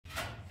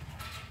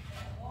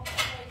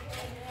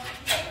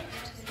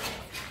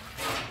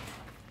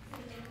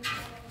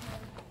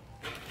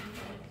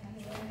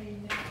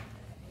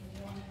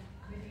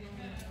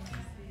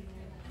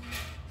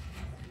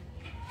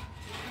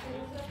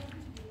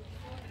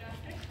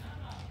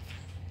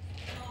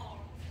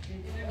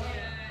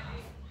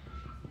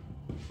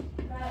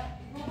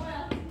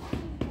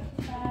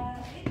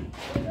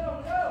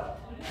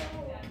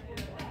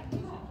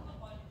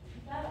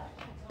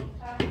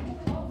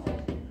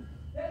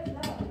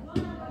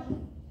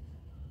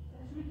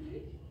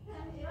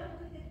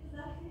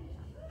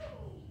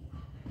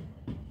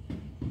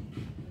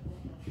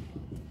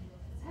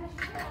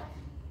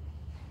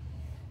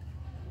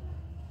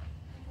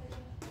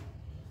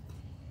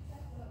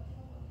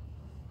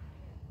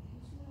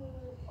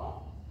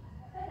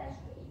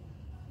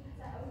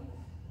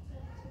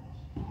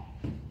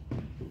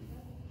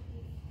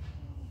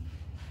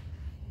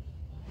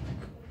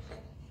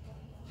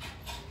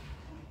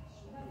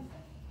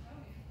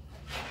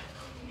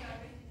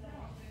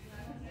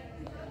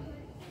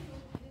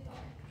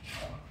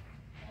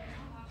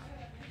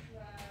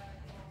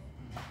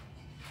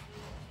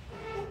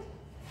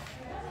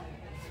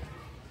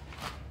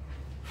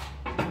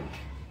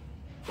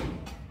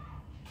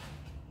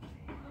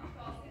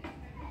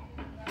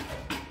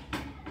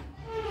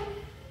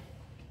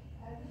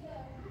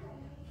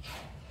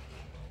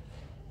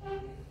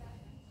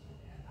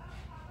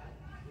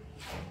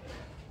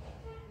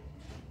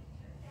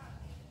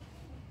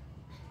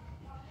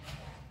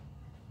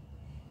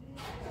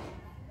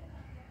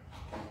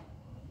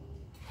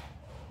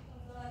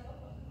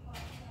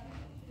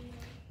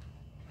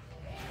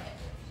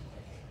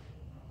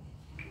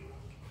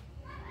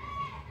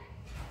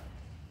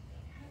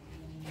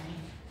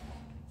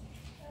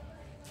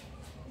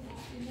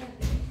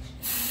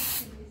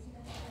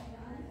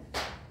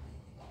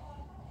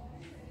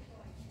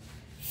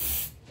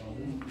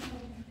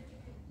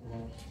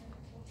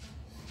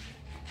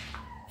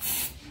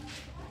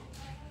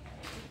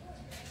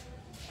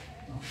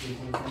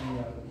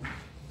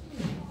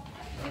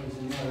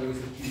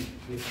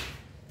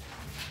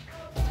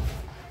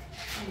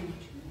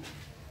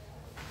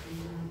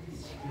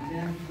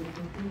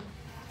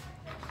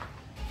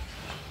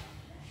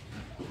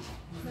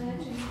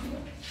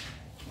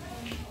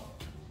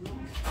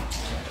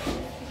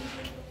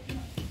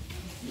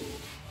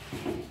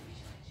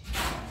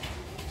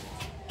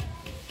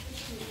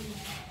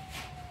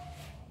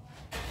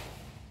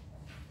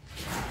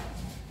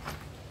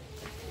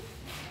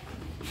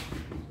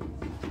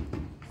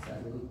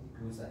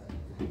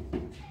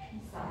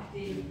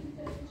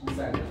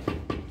سلام.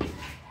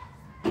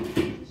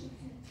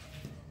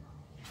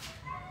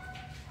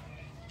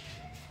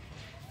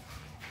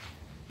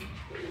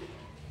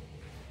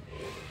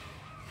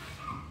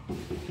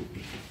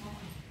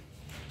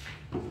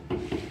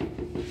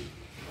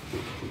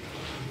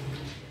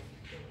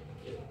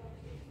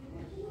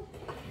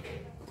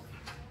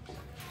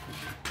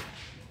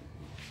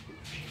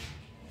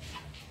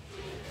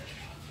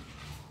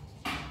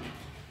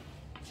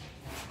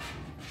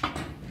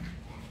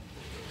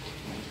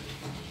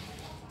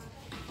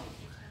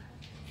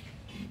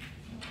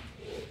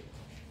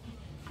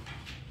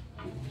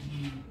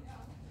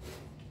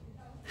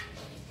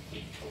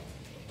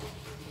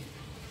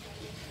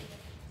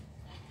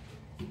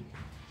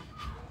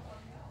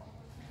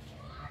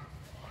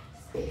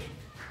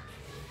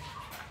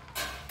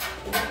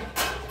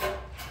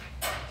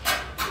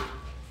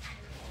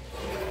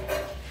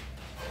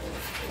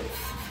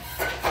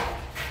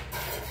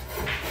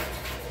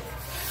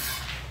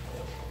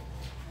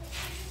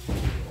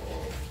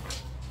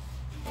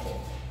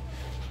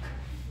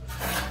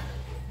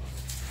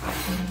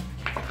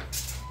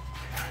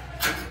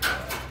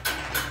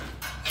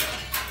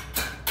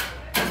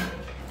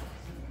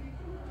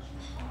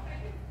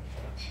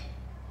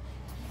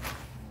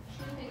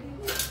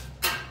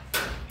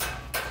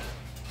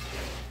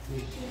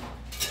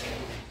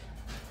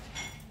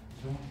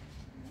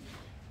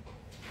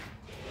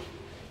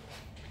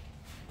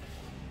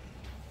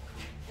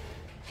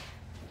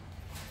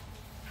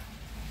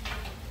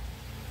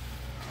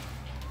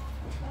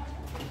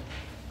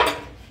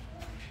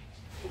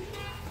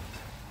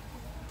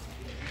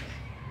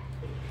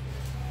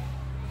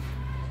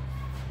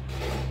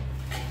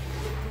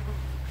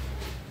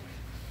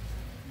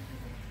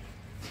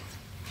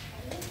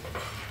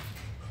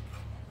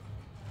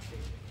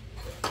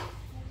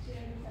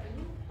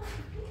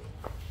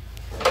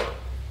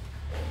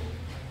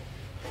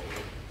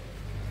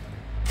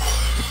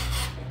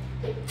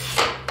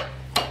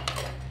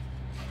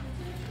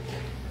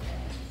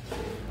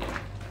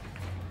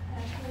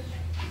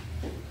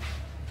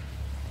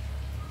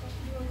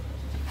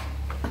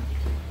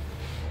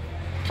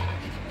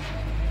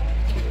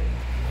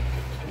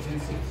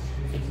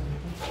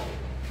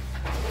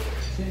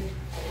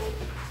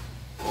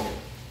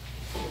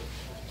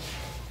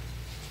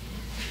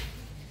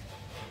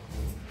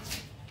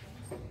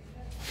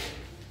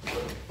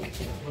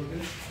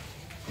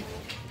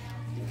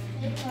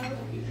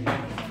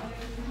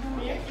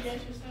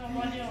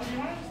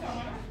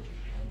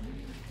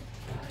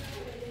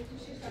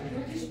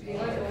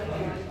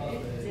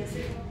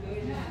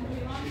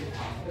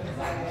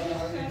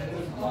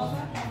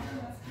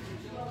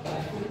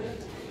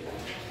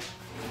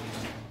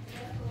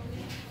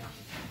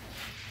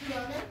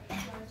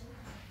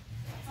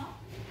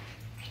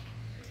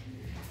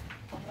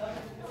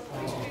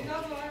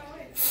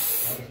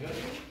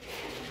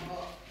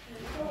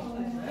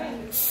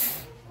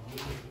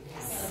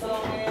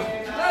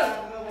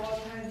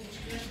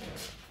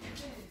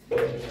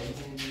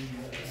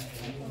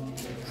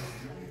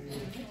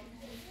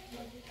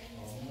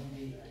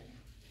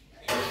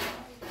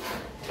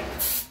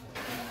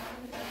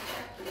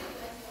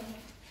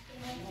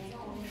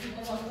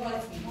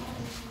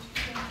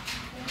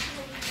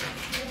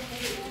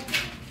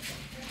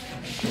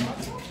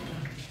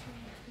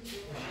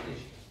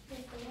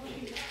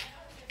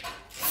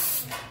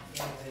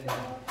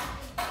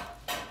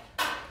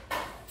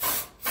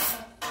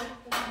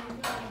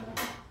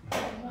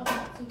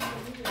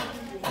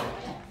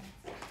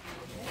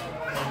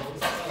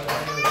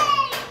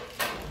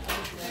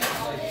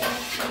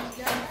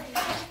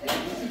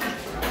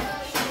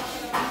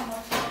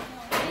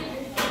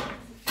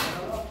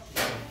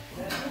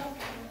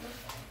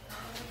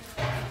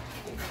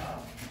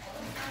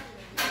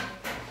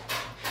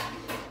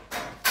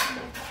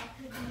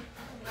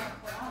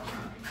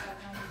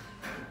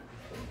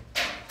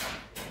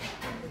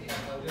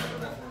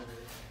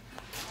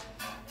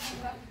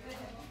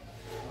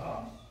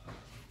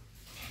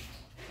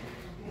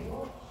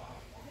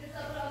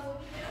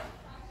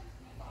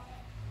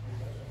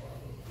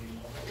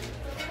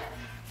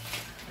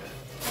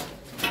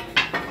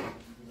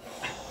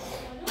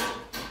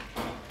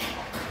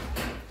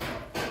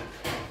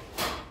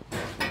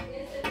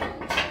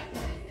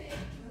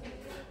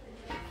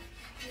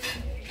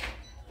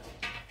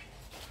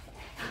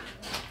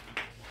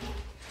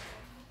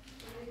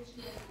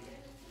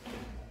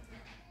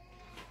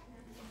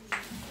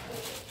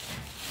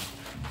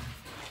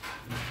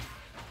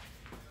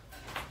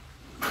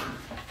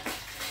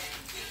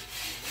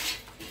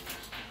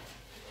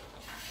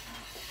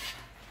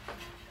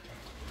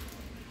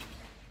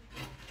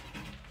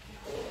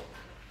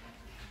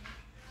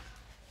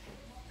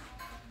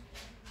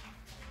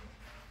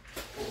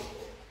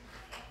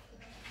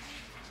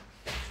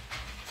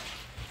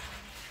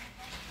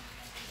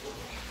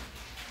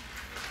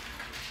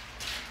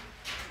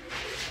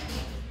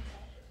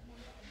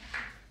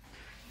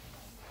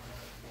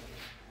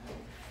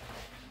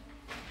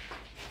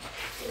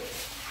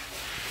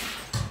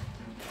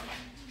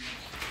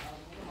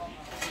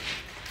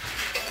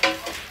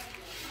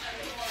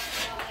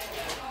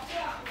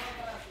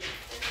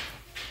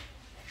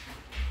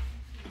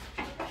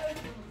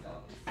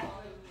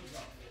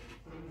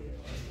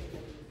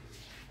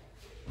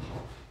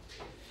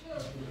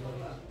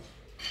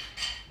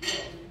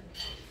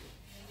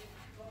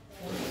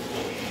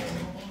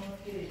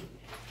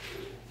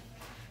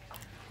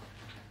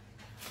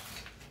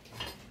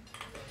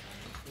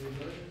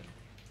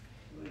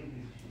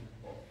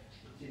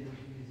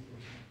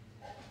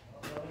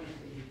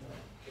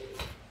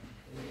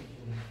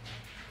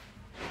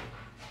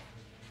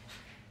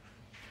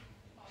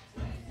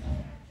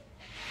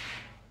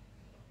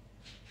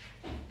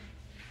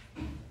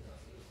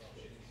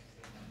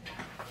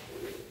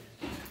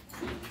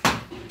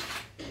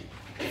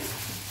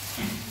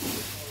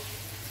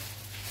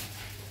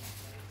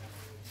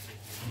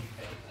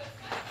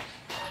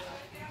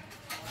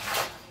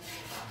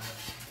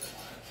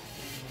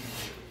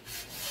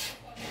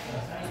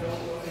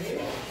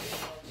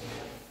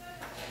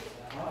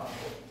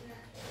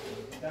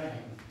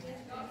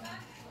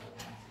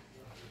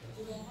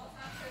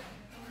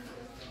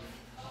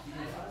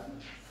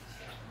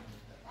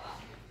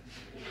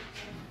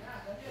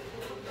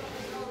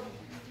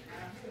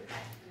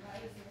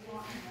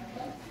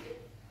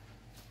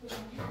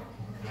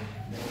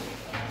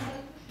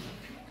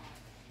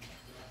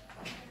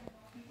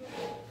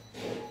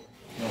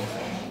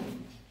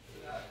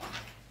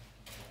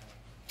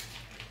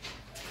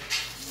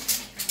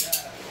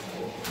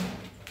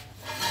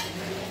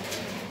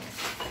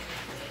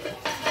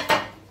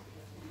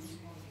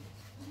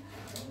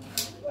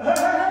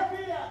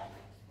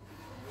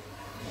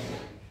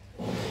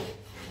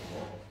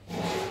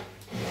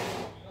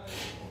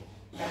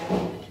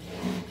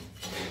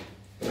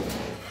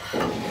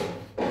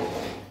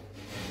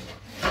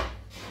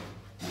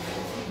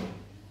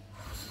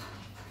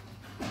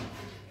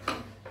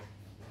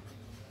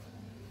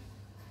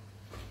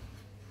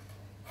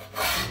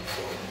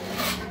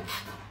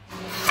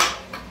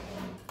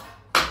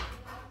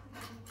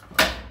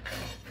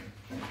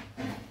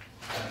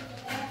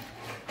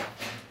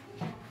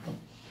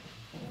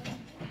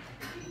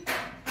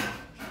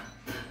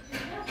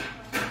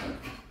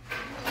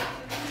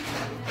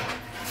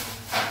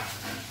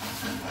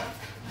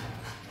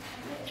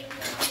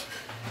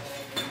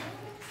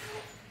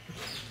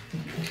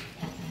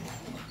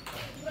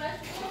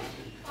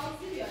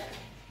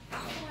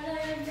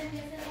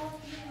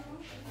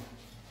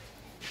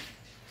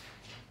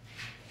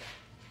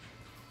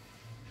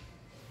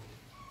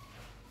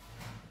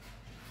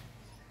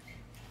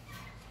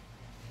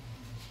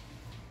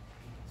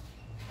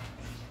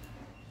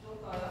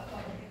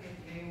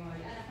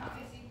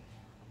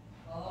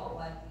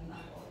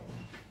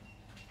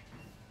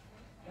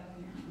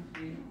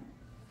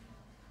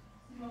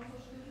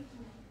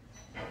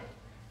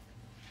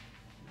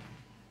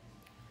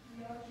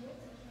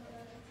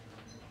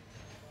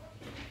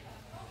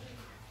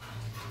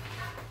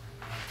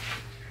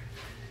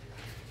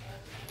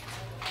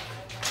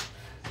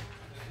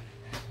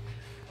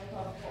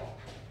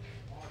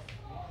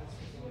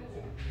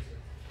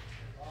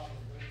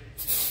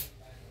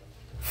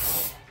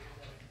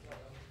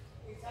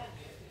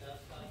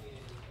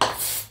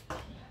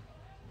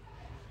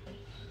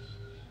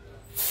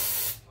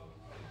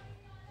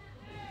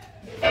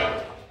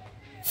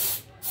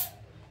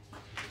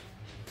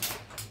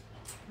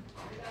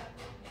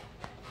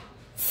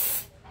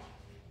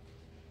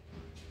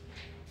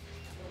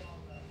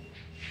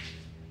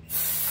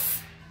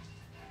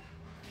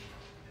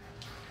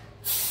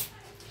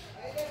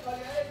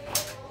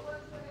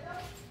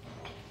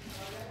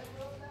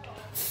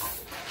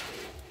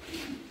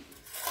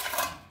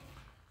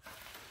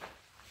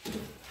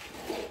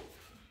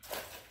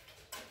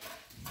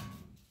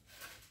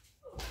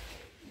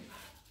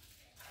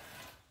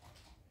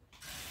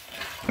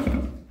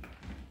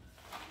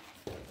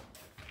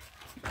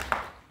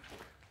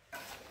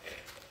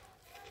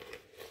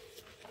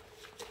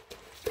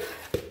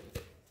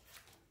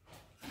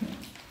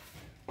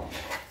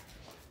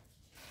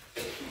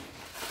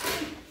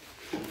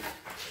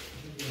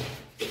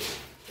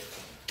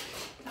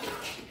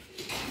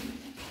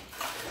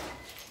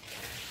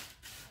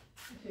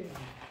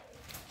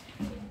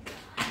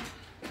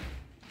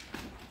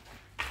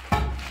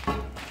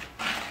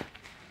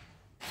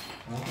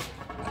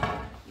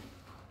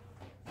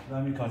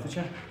 همین کارت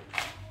چه؟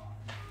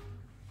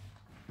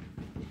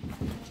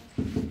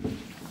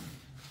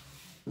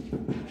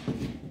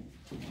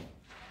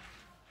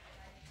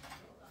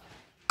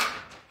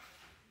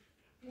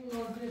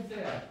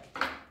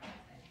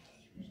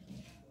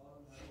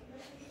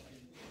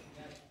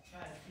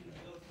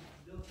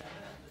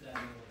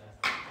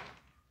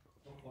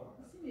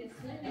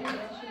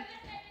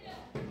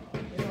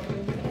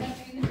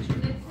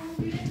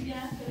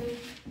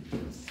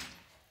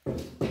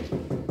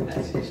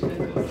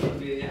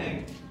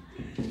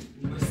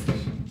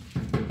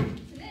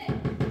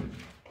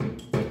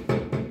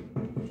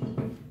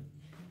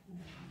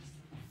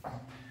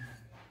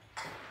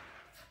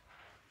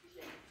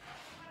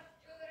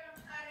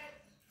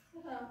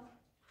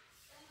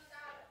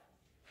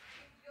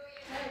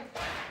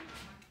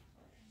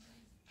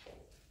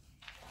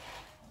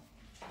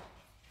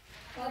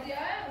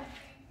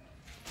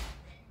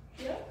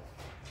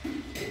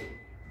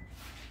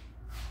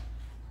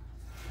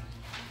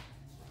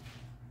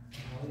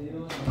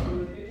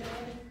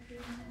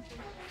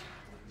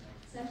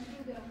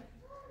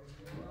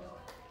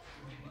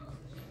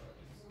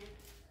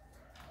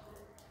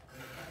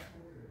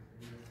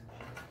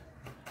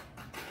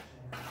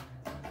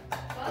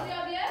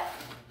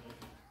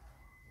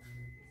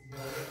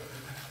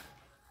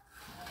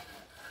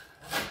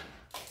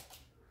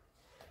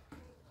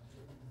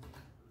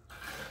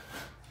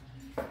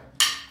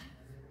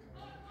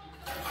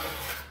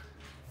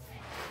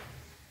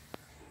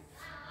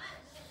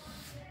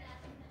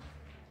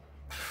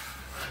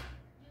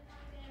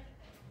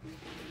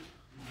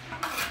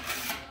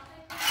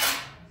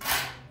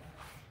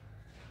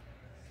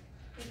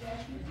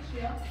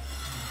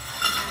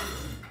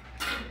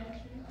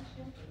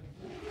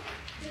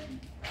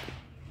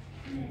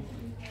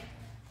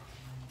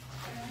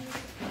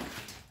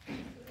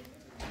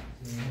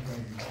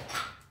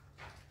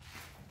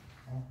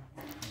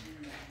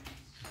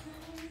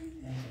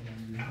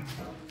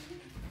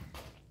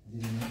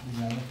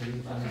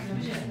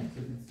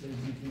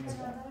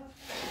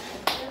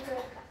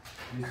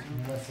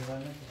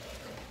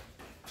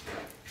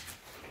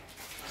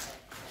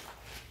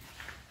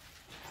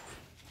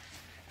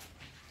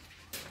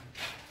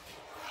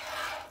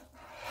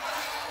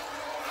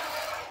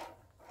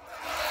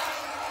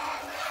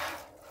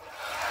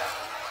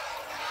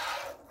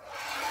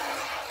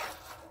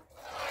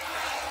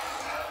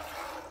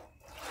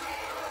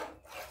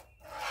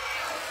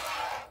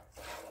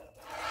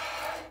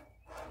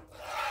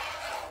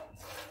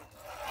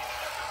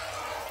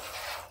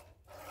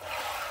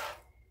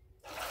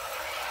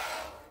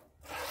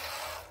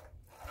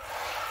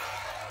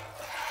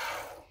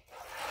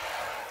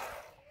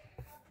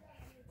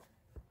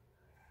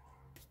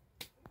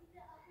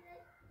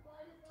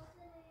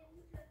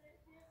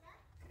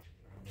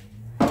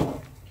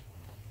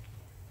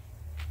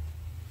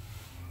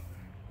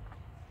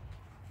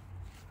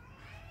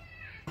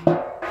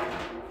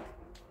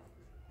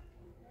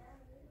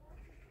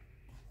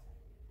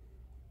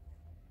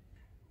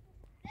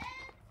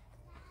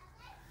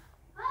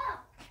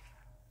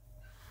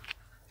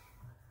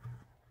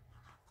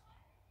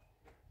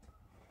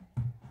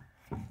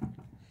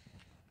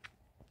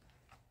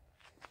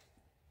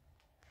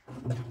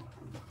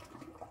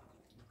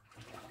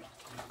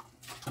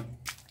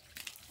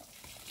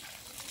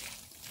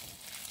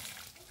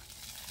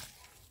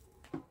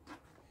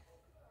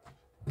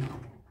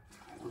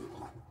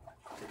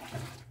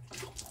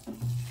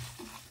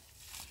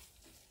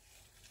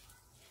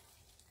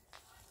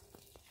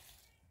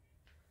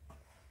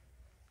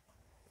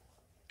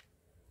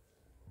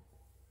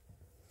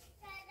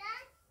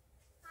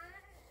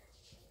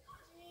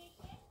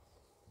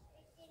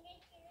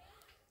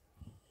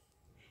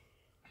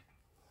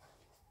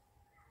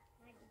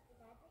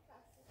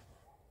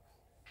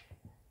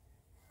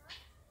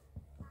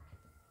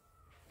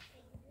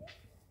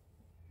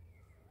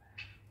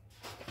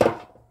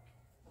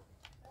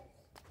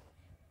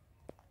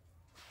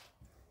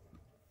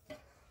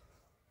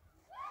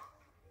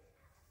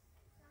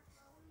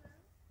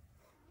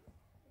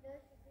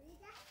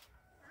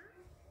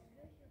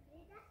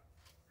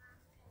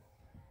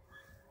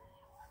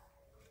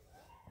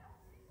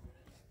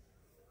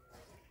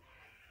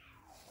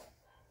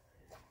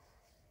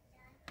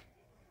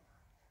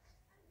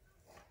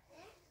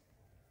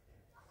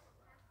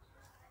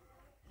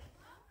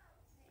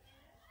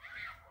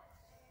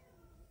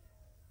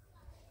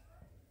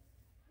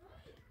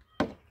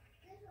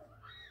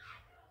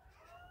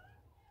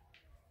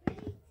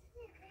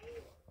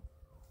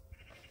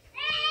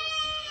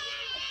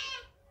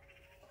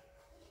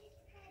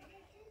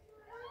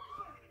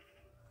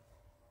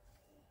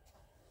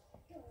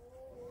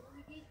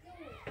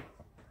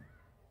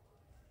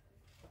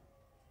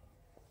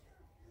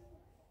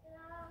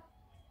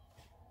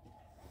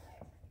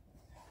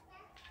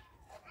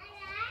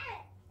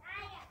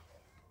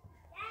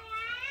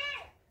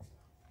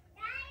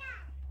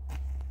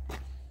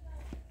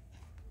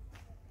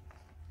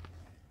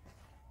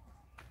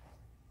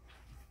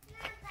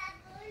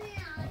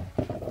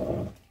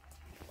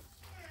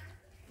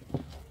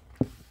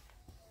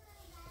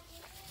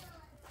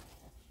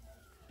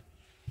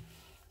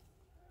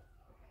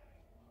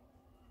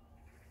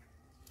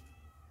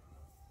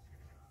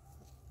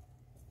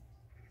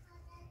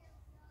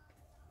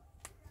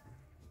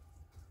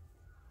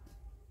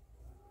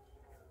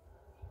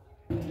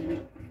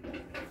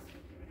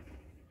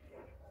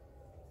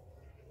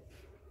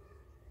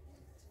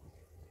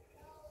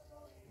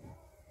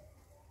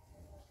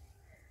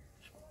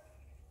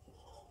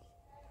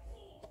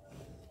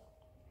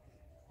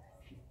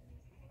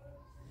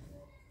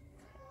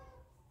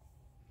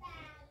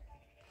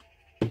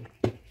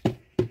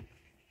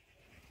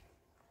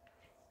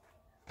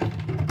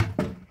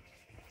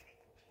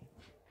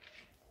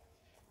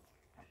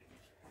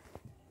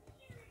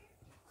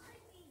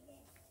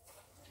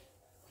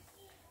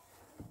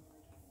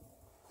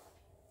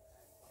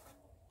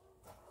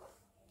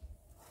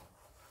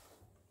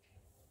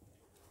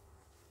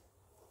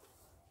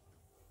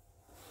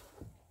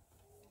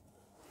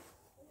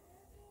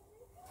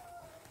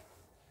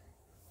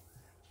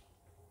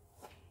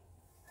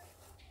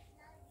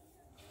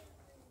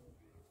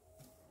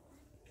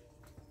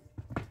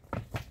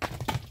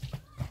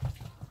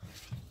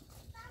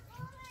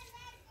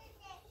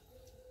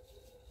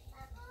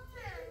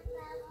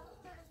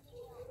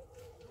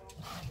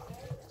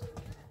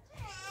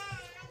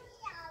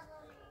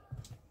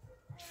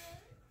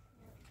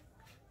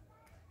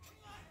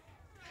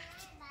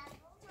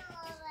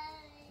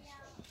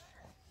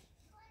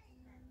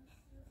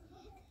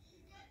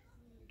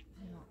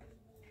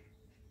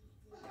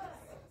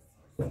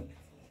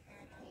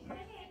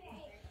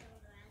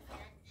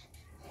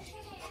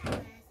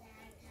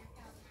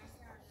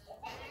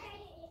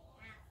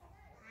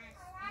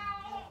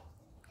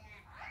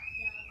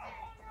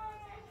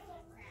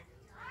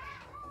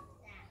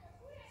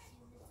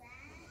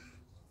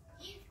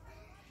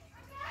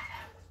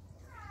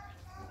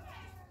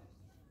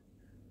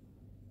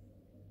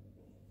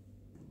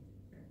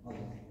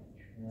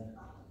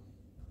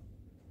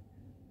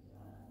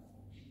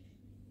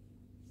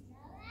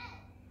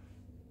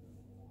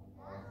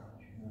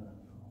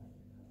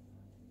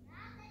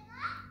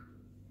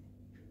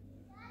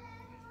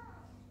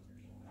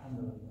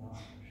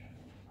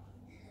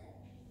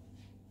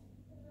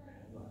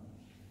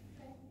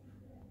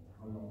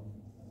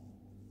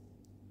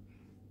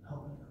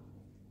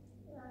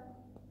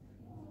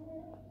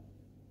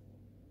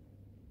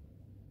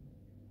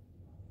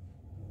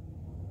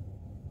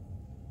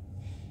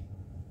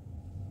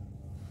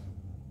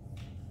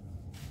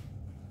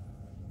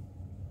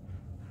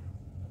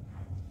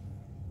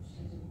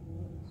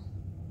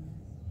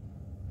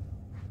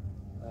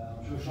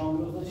 شام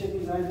بیفتن چه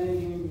دیزاین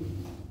داریم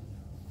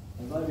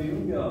ازای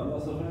بیرون بیا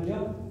سفره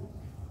بیا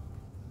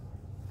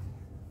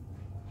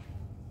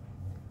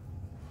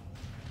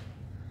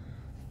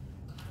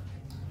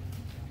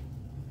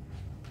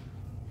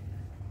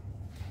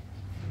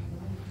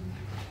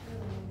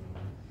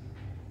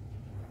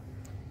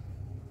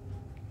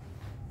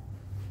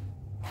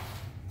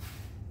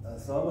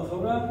صاحب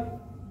خبرم؟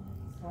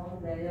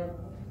 صاحب دریا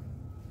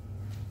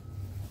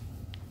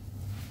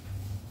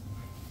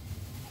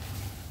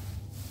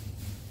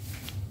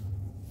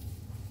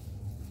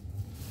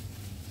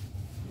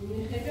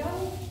میخوای بیام؟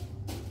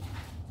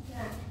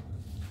 نه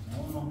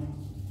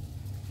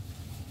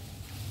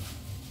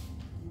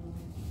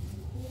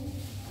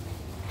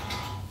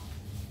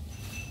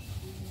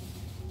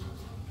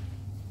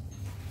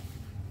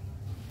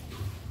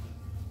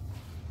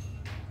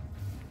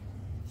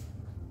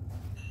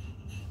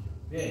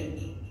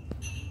بی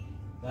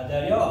در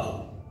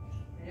دریا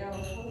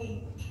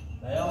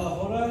دریا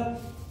بخوره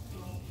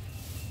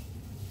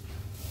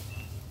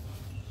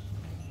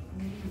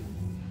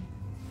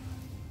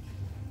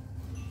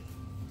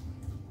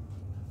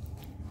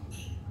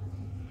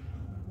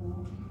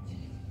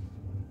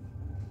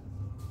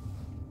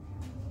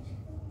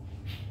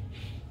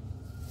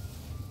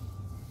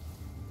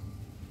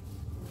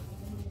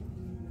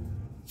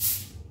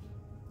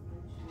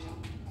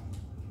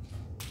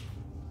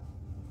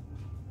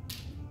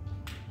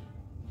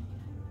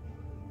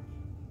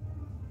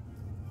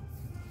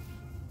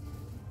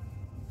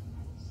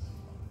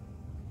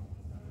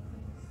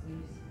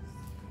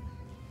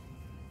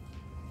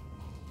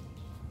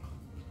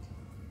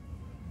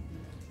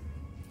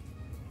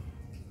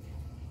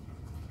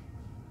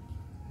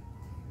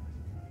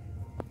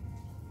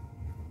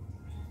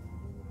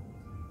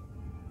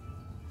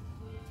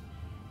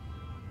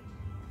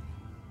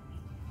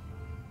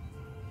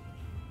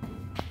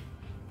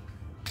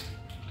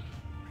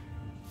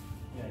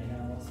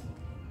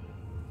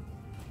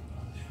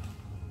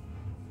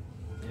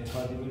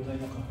خالی بود تا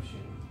اینو خواهد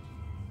شد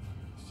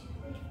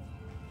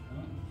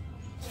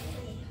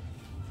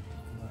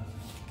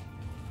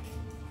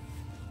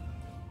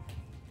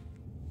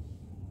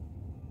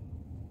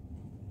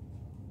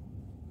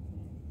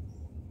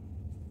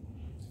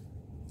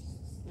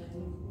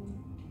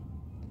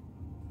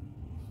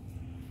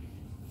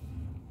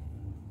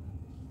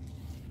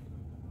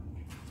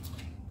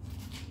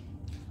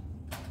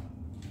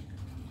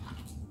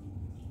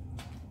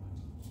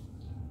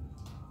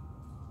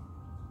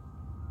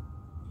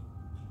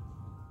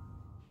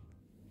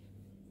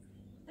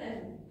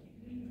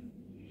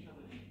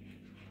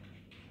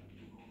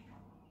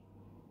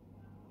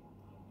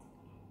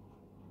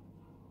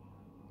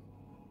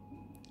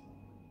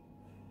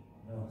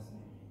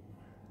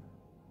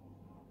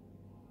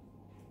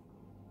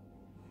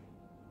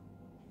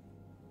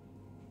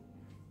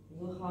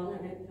خانه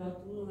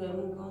امپراتور و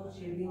اون کار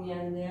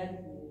شیرینی‌اندر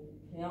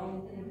پیام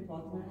میده که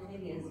فاطمه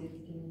خیلی اذیت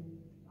کنه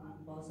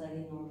با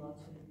سری نامداد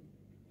شد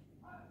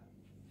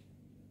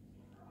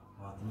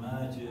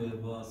فاطمه چه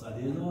با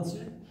سری نامداد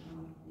شد؟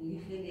 دیگه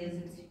خیلی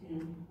اذیت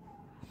کنه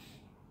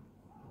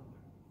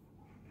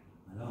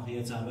الان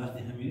خیلی چند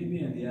وقتی همیری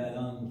بیان دیگه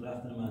الان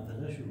رفتن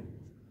منطقه شد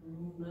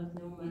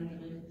رفتن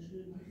منطقه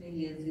شد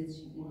خیلی اذیت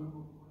کنه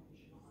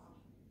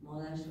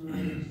مادرش رو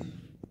نداشت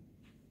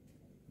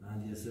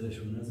من دیگه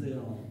سرشون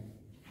نزیرم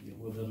یه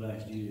خود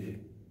رشت دیره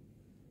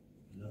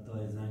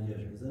لطای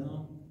زنجش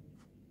بزنم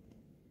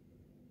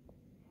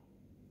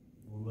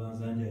اون رو هم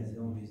زنجش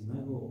زیام بیز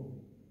نگو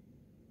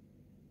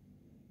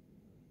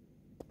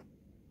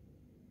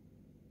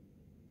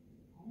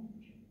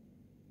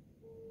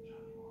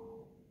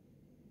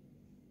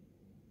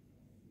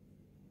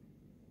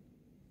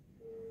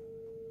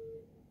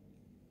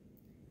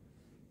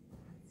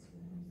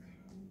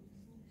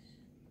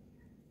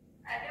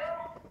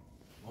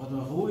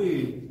فاطمه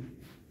خوبی؟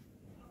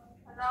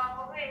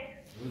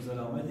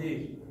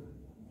 سلامتی؟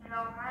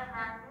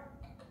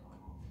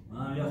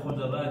 من یه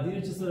خورده بعد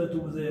دیر چه سر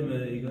تو بزنیم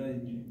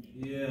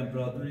یه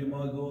امپراتوری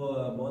ما گو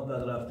باید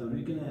بد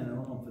رفتاری کنه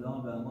اون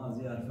فلان به ما از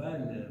یه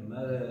حرفل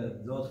مر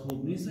ذات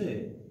خوب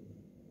نیسته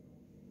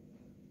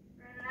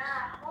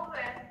نه خوبه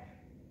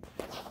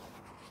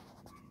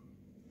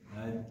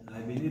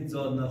ای بینید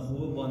ذات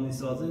نخوبه با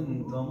نیسازه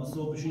تا ما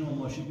صبح بشین و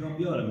ماشین بیام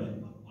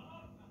بیارمه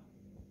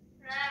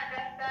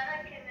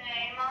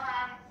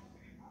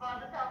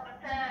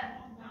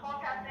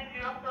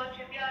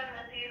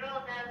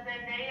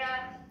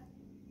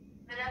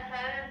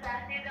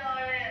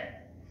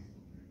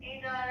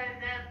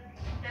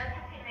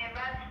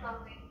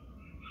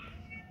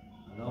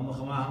الان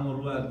میخوام همون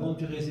رو ادگم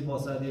که قیسی با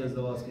سعدی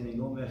ازدواج کنی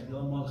گم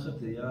اختیار مال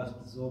خطه یه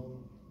وقت صبح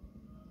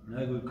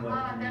نگوی کار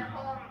کنی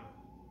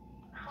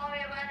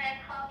خوبی من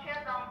انتخاب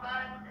شدم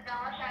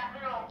دامه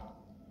شهر رو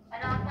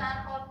الان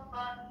سر خود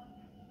با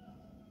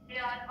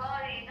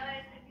بیادباری اینا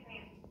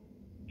کنیم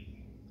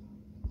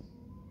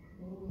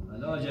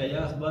الان اگه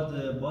یه وقت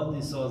باید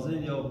نیسازه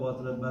یا باید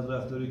بد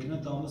رفتاری کنه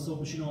تا همه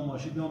صبح بشین و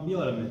ماشین بیام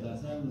بیارمه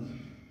اصلا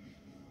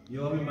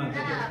یا همین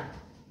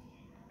منطقه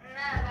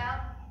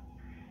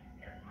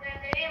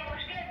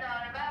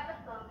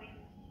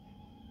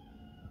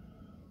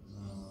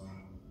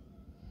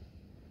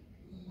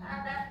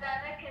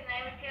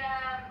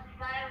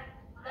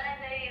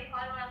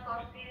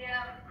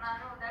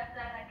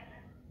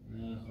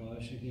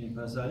باشه که این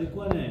پسری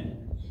کنه.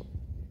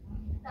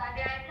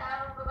 سالی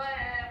طرف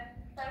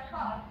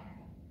سرخار.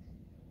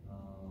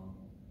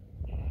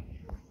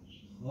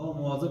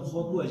 مواظب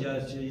خود بود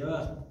اگرچه یه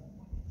وقت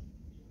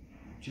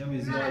چه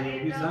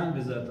میزیایی بی زنگ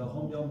بزد تا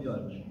خون بیام بیار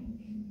بشه.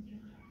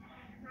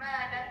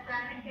 من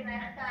دستانه که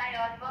نخته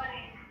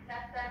یادواری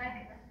دستانه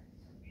که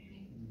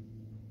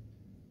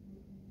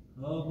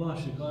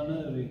باشه کار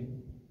نداری.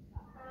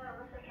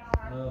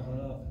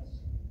 خداحافظ.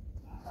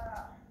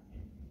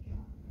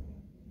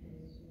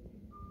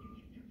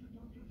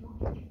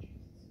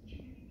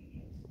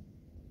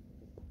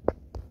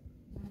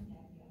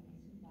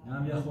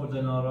 هم یه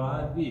خورده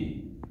ناراحت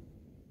بی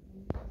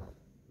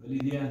ولی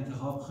دیگه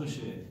انتخاب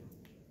خشه.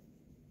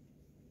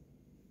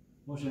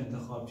 خوش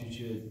انتخاب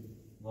چه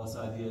واسه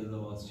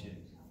ازدواج چه.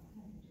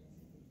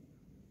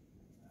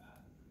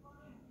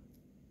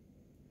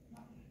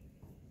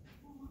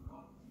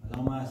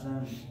 الان من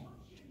اصلا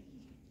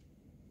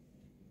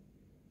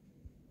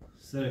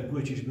سر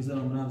کوچیش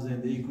بزنم اونم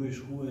زندگی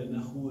کوش خوبه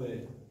نه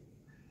خوبه.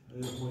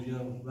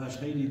 خوش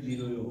خیلی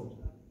دیرویو.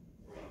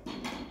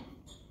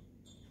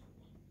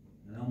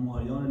 الان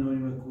ماریان نوری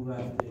مکو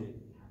رفته.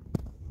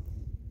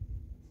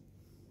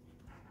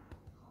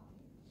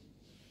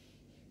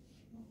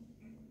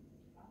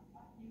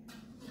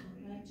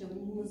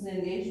 اون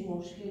زندگیش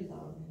مشکل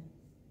داره.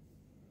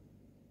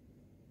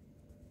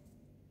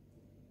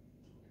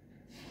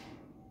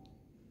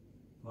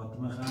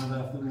 فاطمه خان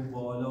رفته بود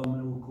بالا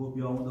و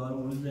کوپیامو داره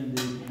اون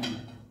زندگی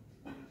کنه.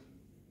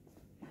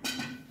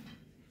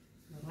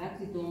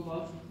 وقتی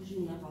دنبال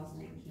شدیشون نخواست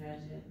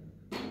نکرده.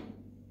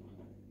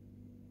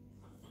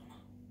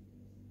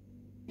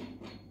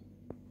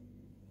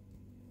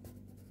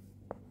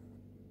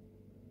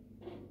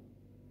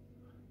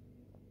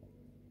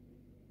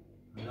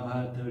 حالا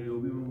هر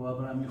تریوبی من باید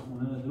برم این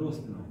خونه رو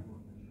درست کنم.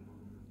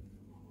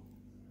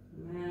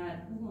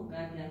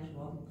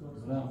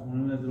 برم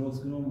خونه رو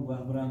درست کنم و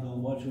وقت برم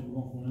دنبال شد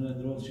بگم خونه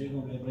رو درست چه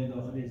کنم برای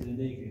داخل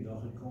زندگی کنی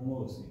داخل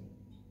کاموسی.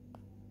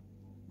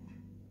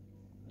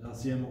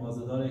 راستی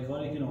مغازه داره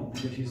کاری کنم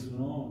پولشی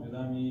سونم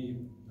برم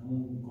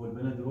همون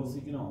کلبه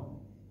درستی کنم.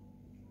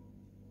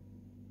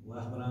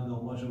 وقت برم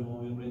دنبال شد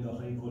بگم برای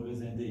داخل کلبه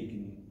زندگی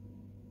کنی.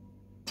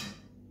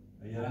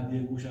 اگر هم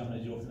دیگه گوشم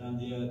نجفتنم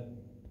دیگه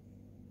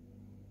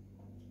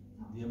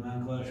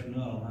من کارشون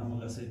دارم همون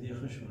قصه دیگه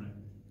خشونه.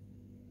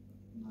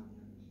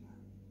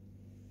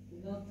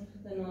 لا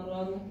تخت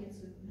نارا نکیت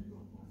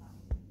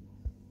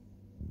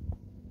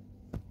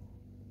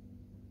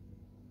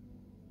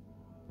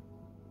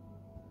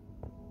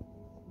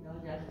یا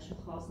جرخشو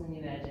خاص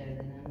نمی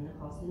برجرده نه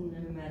خاص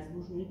نمی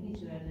مجبورش نمی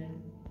پیچ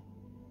برجرده